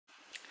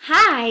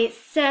Hi,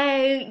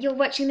 so you're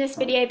watching this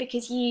video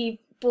because you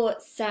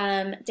bought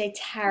some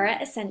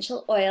doTERRA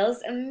essential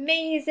oils.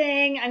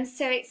 Amazing! I'm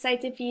so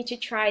excited for you to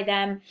try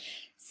them.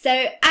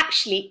 So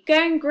actually, go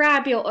and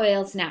grab your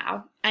oils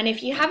now. And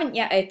if you haven't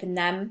yet opened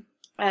them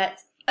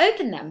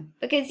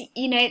because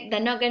you know they're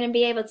not going to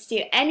be able to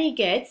do any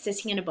good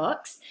sitting in a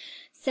box.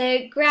 So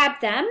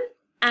grab them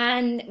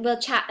and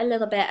we'll chat a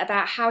little bit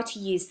about how to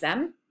use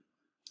them.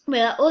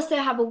 We'll also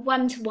have a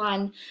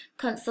one-to-one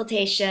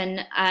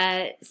consultation,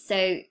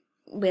 so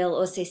we'll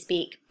also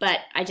speak,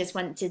 but I just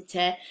wanted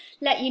to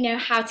let you know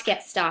how to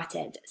get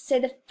started. So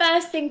the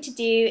first thing to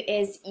do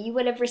is you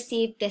will have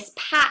received this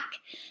pack,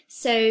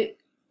 so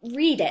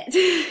read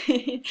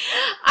it.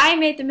 I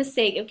made the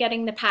mistake of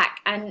getting the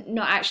pack and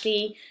not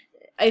actually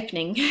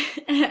opening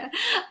it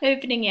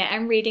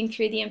and reading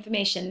through the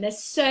information. There's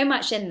so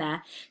much in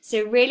there,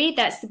 so really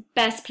that's the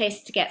best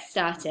place to get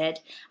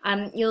started.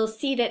 You'll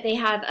see that they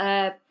have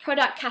a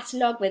product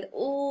catalog with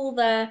all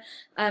the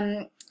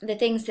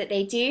things that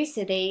they do.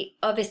 So they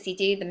obviously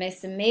do the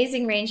most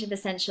amazing range of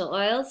essential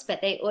oils,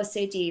 but they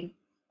also do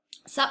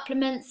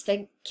supplements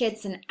for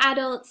kids and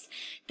adults.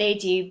 They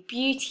do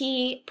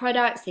beauty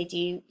products, they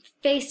do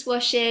face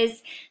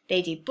washes,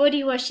 they do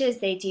body washes,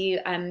 they do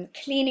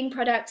cleaning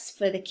products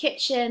for the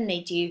kitchen,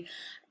 they do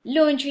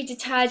laundry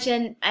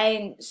detergent,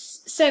 and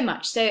so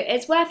much. So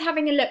it's worth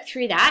having a look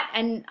through that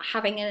and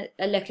having a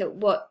look at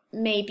what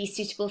may be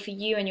suitable for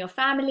you and your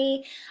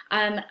family,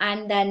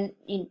 and then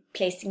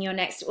placing your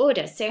next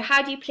order. So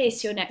how do you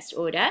place your next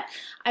order?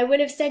 I would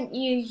have sent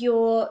you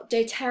your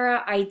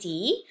doTERRA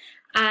ID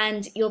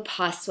and your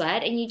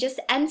password, and you just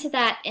enter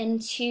that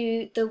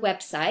into the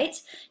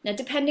website. Now,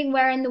 depending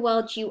where in the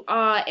world you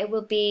are, it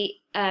will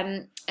be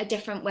a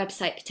different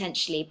website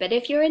potentially, but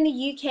if you're in the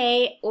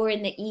UK or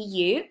in the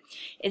EU,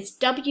 it's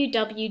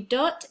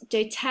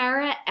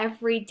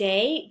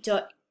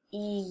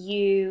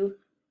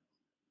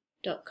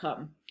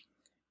www.doterraeveryday.eu.com,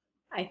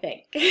 I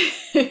think.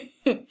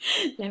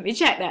 Let me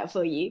check that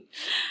for you.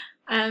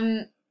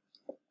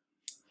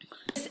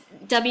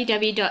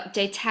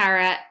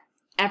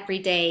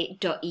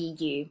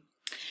 www.doterraeveryday.eu,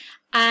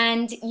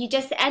 and you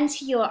just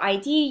enter your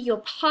ID, your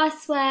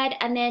password,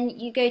 and then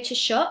you go to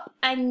shop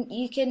and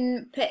you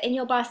can put in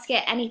your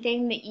basket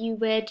anything that you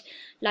would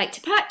like to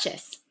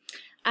purchase.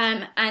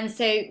 And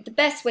so the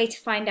best way to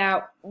find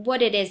out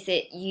what it is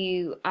that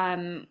you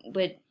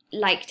would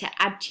like to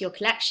add to your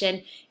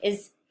collection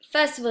is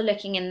first of all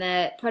looking in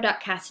the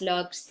product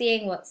catalog,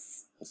 seeing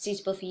what's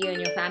suitable for you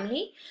and your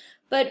family,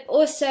 but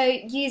also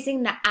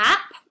using the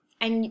app.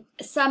 And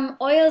some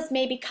oils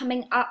may be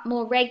coming up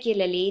more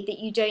regularly that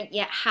you don't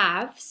yet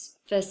have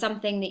for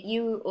something that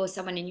you or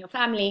someone in your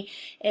family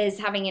is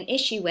having an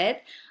issue with.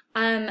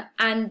 And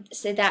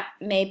so that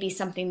may be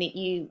something that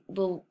you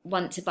will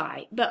want to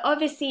buy. But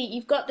obviously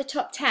you've got the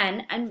top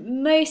 10,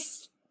 and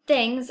most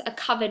things are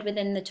covered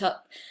within the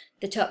top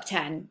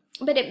 10.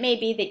 But it may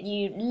be that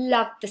you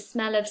love the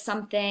smell of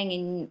something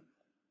and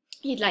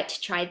you'd like to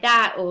try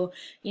that, or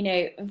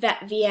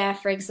Vetiver,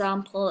 for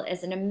example,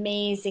 is an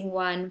amazing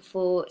one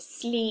for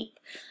sleep,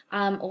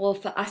 or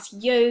for us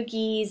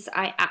yogis,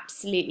 I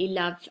absolutely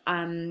love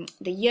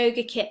the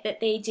yoga kit that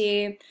they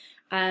do.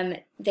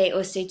 They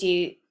also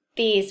do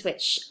these,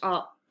 which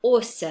are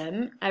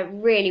awesome. I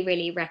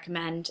really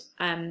recommend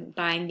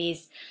buying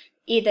these,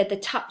 either the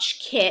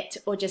touch kit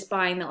or just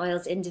buying the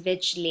oils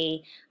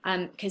individually,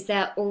 because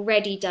they're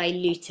already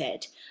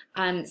diluted,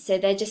 so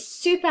they're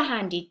just super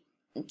handy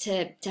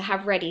to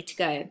have ready to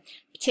go,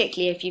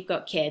 particularly if you've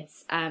got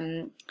kids.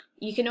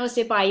 You can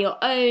also buy your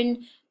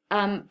own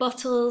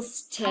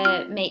bottles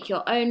to make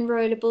your own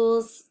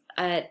rollables.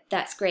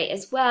 That's great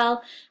as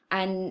well.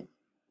 And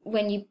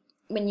when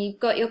you've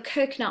got your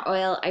coconut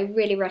oil, I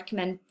really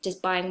recommend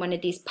just buying one of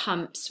these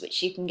pumps,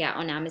 which you can get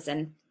on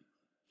Amazon.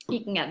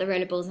 You can get the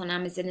rollables on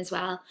Amazon as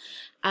well,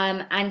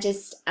 and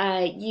just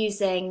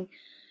using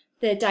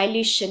the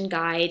dilution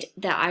guide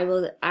that I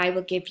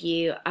will give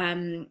you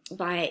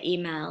via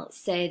email,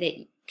 so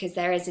that, because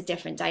there is a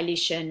different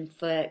dilution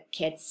for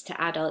kids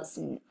to adults,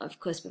 and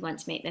of course we want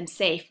to make them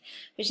safe,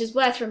 which is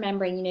worth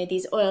remembering.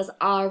 These oils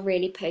are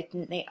really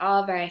potent, they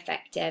are very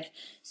effective,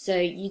 so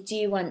you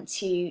do want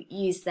to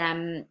use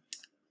them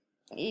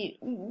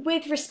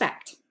with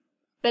respect,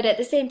 but at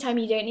the same time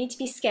you don't need to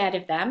be scared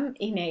of them,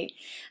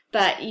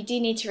 but you do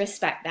need to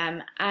respect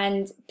them.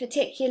 And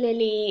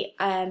particularly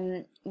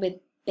with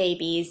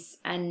babies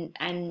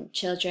and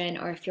children,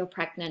 or if you're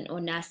pregnant or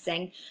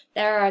nursing,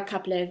 there are a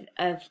couple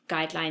of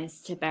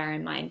guidelines to bear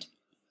in mind.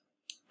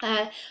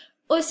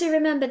 Also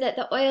remember that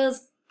the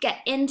oils get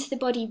into the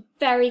body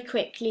very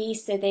quickly,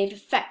 so they've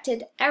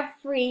affected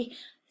every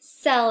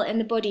cell in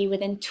the body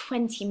within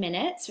 20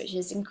 minutes, which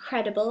is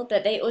incredible,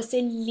 but they also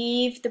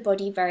leave the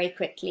body very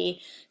quickly,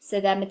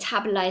 so they're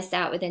metabolized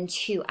out within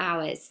 2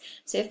 hours.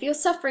 So if you're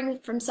suffering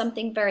from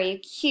something very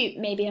acute,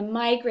 maybe a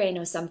migraine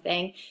or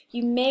something,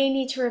 you may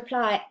need to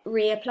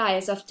reapply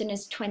as often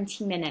as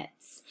 20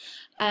 minutes.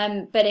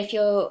 But if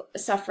you're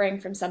suffering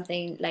from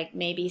something like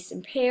maybe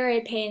some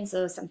period pains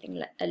or something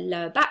like a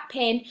lower back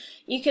pain,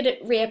 you could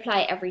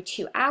reapply every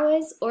 2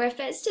 hours. Or if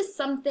it's just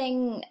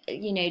something,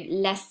 you know,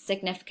 less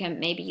significant,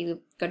 maybe you've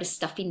got a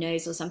stuffy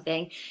nose or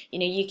something, you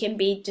know, you can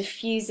be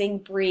diffusing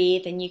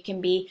breathe, and you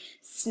can be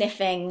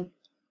sniffing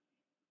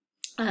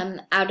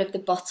out of the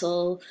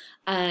bottle,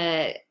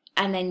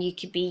 and then you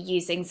could be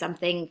using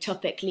something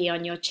topically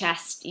on your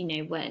chest, you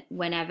know,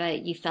 whenever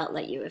you felt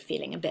like you were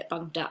feeling a bit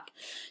bunged up.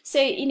 So,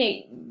 you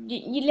know,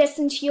 you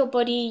listen to your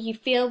body, you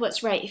feel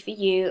what's right for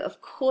you.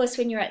 Of course,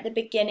 when you're at the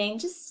beginning,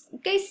 just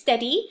go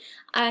steady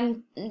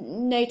and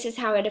notice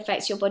how it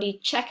affects your body.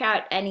 Check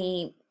out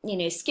any, you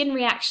know, skin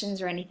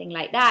reactions or anything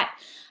like that,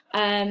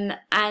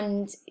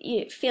 and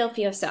you feel for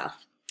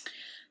yourself.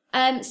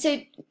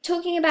 So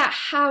talking about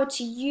how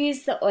to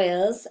use the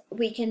oils,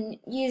 we can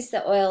use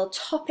the oil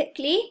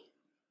topically.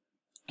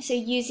 So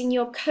using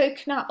your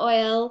coconut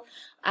oil,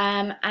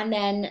 and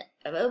then,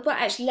 well,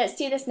 actually, let's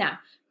do this now.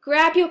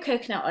 Grab your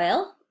coconut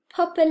oil,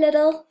 pop a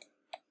little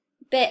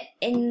bit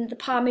in the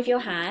palm of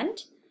your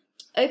hand,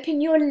 open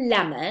your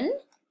lemon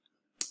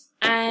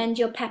and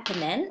your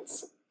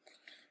peppermint.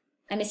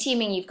 I'm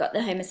assuming you've got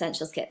the Home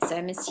Essentials kit, so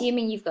I'm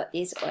assuming you've got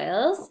these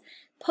oils.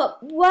 Pop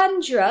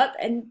 1 drop,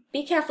 and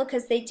be careful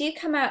because they do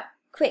come out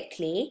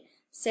quickly,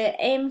 so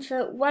aim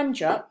for 1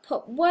 drop.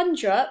 Put 1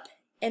 drop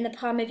in the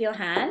palm of your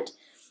hand,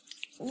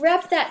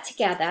 rub that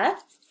together,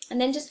 and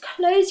then just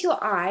close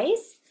your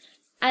eyes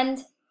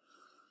and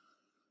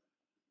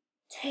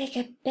take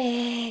a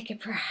big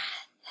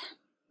breath.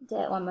 Do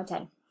it one more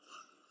time.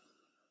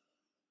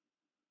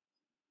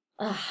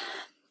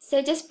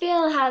 So just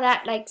feel how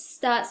that like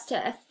starts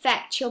to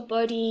affect your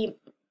body.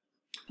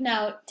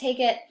 Now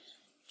take it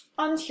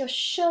onto your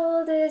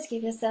shoulders,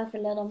 give yourself a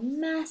little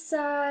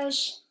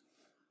massage,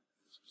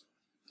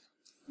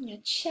 your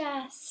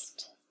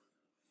chest,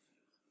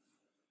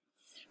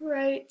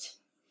 throat.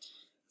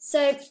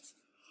 So,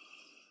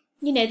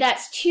 you know,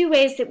 that's 2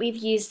 ways that we've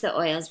used the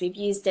oils. We've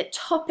used it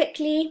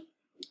topically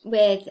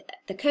with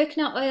the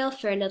coconut oil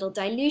for a little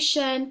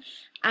dilution,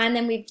 and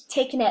then we've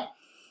taken it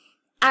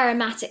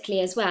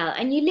aromatically as well.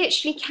 And you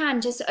literally can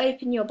just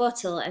open your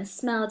bottle and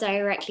smell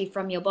directly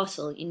from your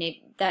bottle. You know,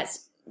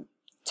 that's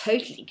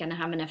totally going to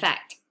have an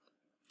effect.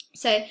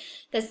 So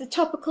there's the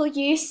topical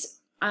use,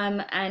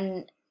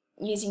 and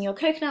using your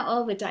coconut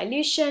oil with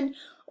dilution,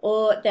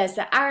 or there's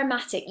the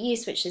aromatic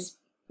use, which is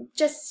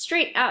just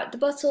straight out the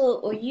bottle,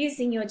 or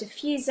using your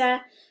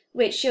diffuser,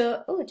 which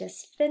you're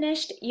just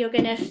finished. You're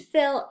going to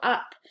fill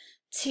up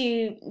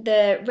to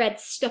the red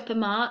stopper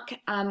mark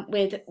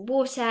with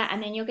water,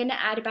 and then you're going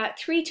to add about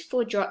 3 to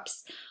 4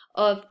 drops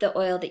of the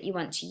oil that you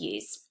want to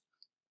use.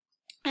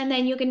 And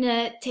then you're going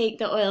to take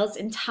the oils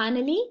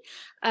internally.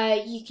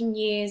 You can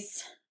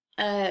use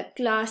a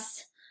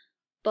glass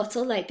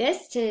bottle like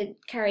this to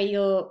carry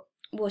your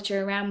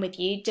water around with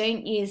you.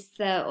 Don't use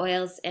the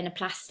oils in a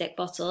plastic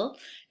bottle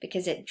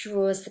because it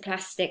draws the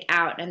plastic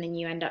out and then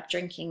you end up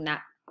drinking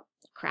that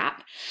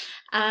crap.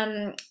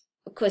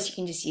 Of course, you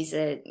can just use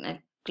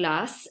a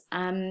glass.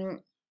 And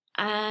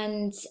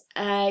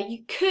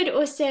you could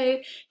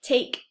also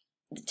take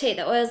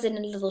the oils in a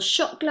little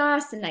shot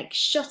glass and like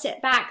shot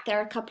it back. There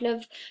are a couple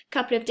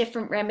of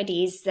different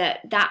remedies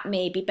that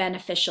may be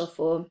beneficial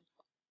for.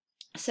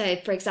 So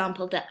for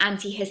example, the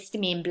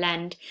antihistamine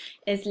blend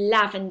is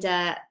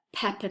lavender,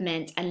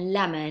 peppermint and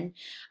lemon.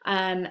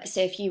 So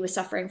if you were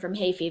suffering from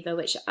hay fever,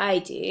 which I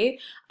do,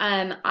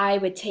 I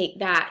would take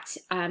that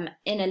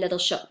in a little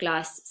shot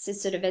glass, so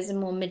sort of as a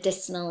more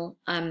medicinal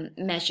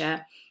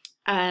measure.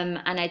 And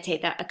I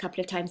take that a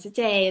couple of times a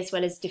day, as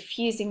well as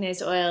diffusing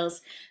those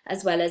oils,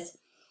 as well as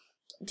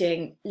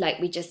doing like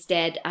we just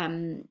did,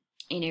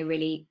 you know,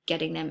 really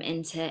getting them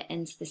into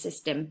the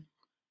system.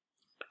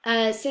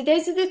 So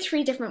those are the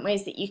 3 different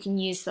ways that you can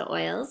use the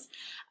oils.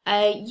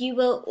 You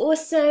will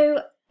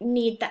also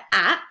need the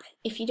app.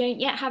 If you don't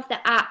yet have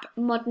the app,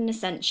 Modern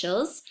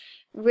Essentials,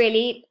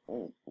 really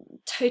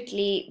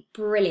totally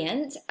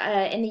brilliant.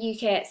 In the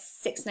UK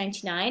it's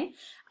 $6.99,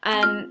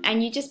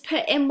 and you just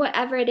put in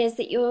whatever it is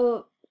that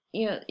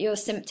your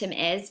symptom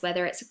is,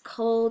 whether it's a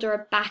cold or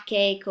a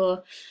backache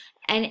or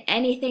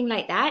anything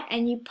like that,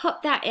 and you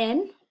pop that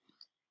in,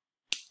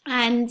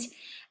 and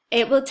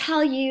it will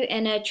tell you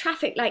in a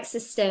traffic light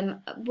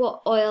system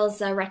what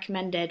oils are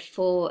recommended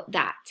for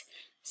that.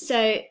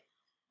 So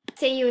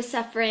say you were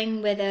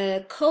suffering with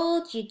a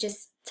cold, you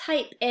just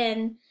type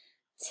in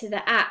to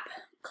the app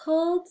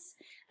colds,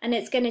 and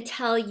it's going to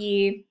tell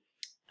you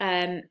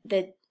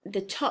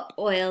the top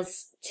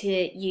oils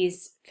to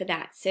use for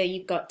that. So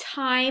you've got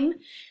thyme,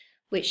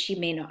 which you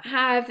may not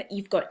have.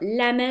 You've got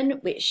lemon,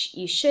 which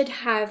you should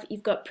have.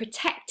 You've got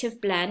protective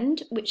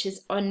blend, which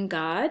is On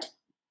Guard,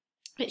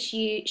 which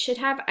you should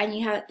have, and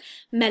you have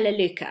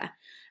melaleuca.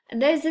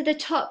 And those are the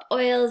top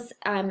oils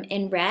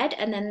in red.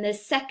 And then the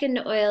second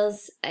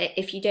oils,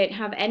 if you don't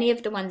have any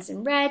of the ones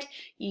in red,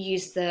 you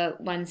use the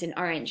ones in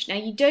orange. Now,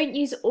 you don't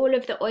use all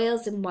of the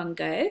oils in one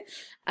go.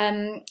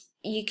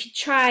 You could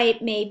try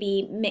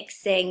maybe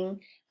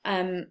mixing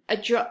a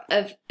drop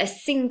of a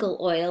single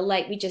oil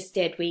like we just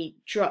did. We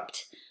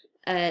dropped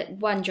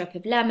 1 drop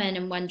of lemon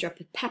and 1 drop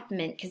of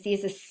peppermint because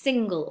these are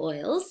single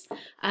oils.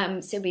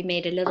 So we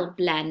made a little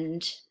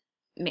blend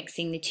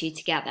mixing the two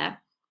together.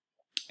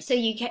 So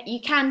you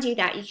can do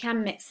that. You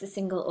can mix the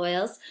single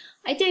oils.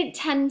 I don't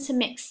tend to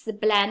mix the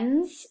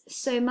blends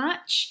so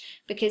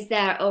much because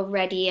they're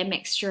already a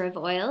mixture of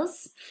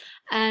oils.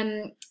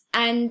 And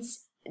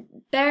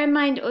bear in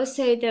mind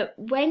also that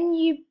when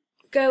you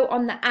go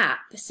on the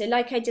app, so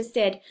like I just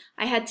did,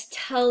 I had to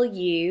tell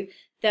you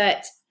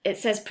that it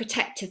says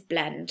protective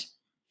blend,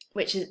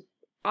 which is,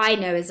 I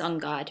know is On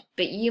Guard,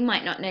 but you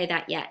might not know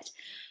that yet.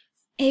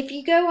 If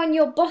you go on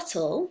your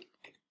bottle,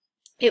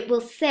 it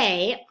will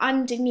say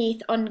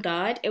underneath On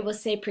Guard, it will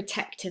say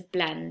protective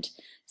blend.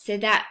 So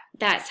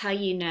that's how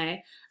you know.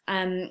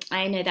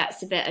 I know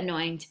that's a bit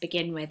annoying to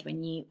begin with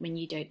when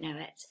you don't know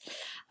it.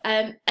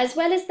 As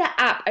well as the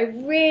app, I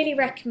really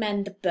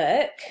recommend the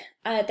book.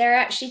 There are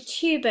actually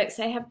 2 books.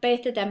 I have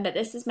both of them, but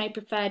this is my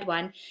preferred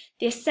one.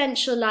 The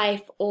Essential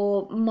Life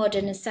or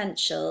Modern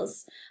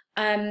Essentials.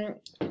 I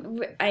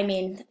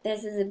mean,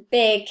 this is a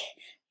big,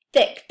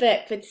 thick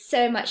book with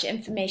so much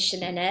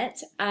information in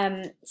it.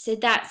 So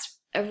that's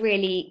a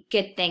really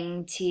good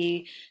thing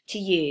to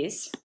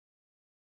use.